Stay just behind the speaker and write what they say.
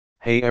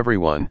Hey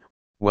everyone,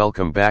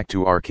 welcome back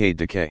to Arcade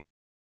Decay.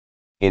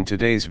 In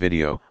today's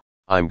video,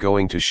 I'm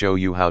going to show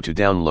you how to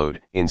download,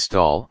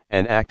 install,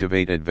 and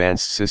activate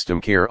Advanced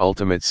SystemCare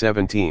Ultimate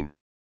 17.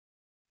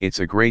 It's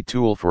a great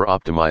tool for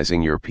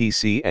optimizing your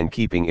PC and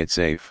keeping it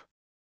safe.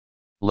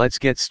 Let's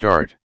get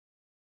started.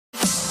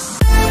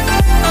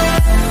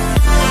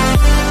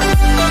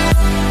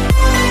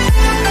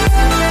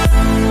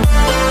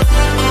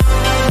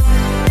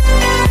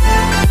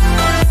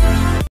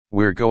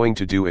 We're going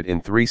to do it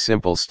in 3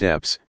 simple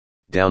steps: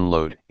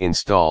 download,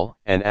 install,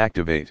 and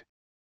activate.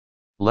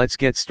 Let's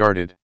get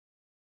started.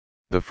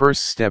 The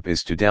first step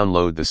is to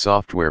download the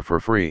software for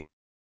free.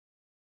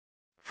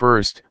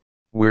 First,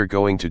 we're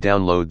going to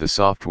download the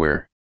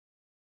software.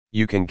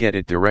 You can get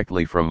it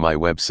directly from my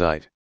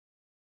website.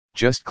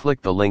 Just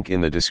click the link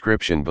in the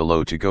description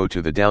below to go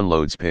to the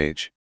downloads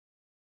page.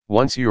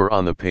 Once you're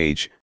on the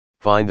page,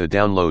 find the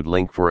download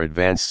link for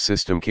Advanced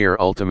SystemCare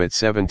Ultimate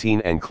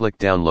 17 and click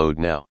download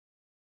now.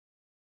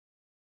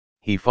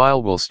 The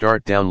file will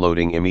start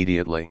downloading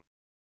immediately.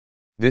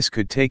 This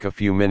could take a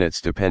few minutes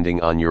depending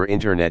on your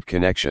internet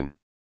connection.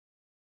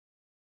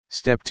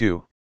 Step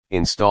 2.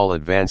 Install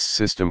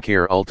Advanced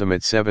SystemCare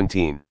Ultimate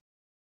 17.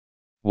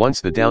 Once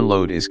the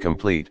download is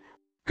complete,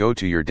 go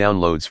to your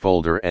Downloads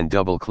folder and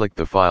double-click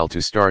the file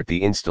to start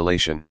the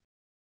installation.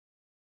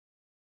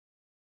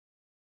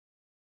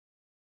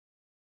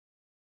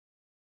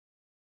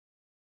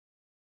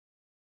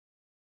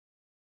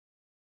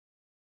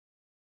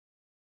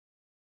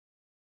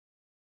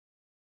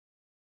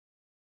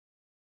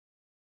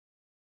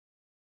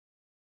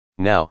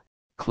 Now,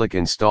 click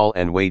Install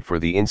and wait for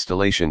the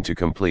installation to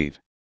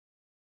complete.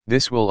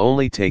 This will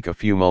only take a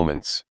few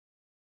moments.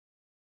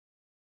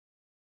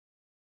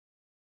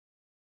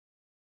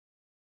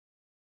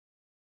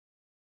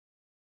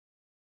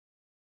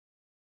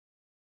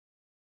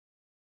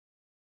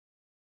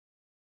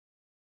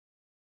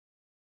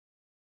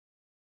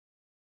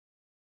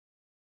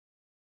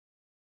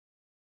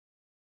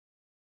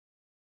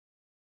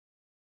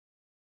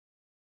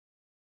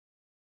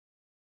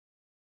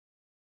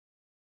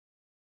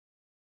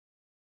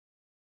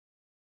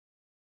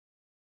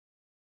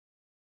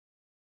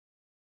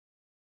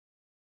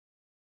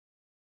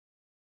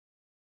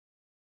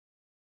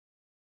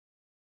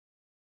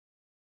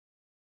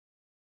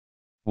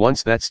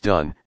 Once that's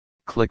done,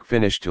 click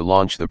Finish to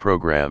launch the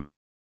program.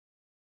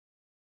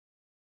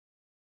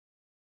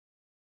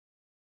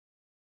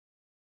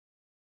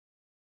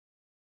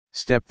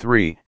 Step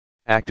 3.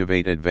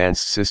 Activate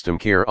Advanced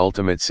SystemCare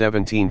Ultimate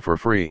 17 for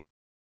free.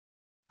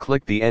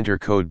 Click the Enter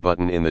Code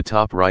button in the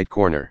top right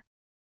corner.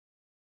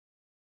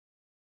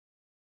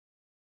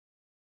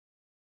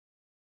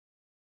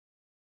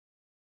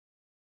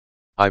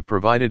 I've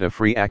provided a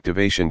free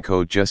activation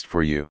code just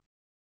for you.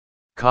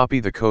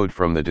 Copy the code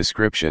from the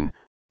description,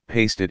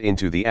 paste it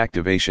into the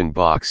activation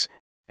box,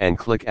 and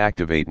click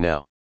Activate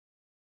now.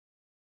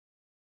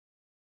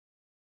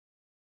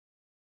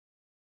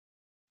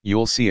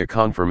 You'll see a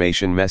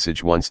confirmation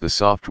message once the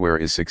software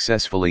is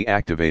successfully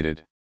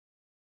activated.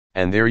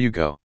 And there you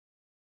go.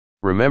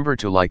 Remember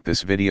to like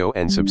this video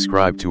and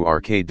subscribe to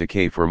Arcade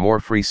Decay for more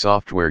free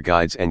software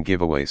guides and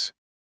giveaways.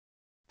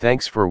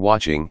 Thanks for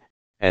watching,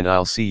 and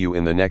I'll see you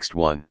in the next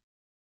one.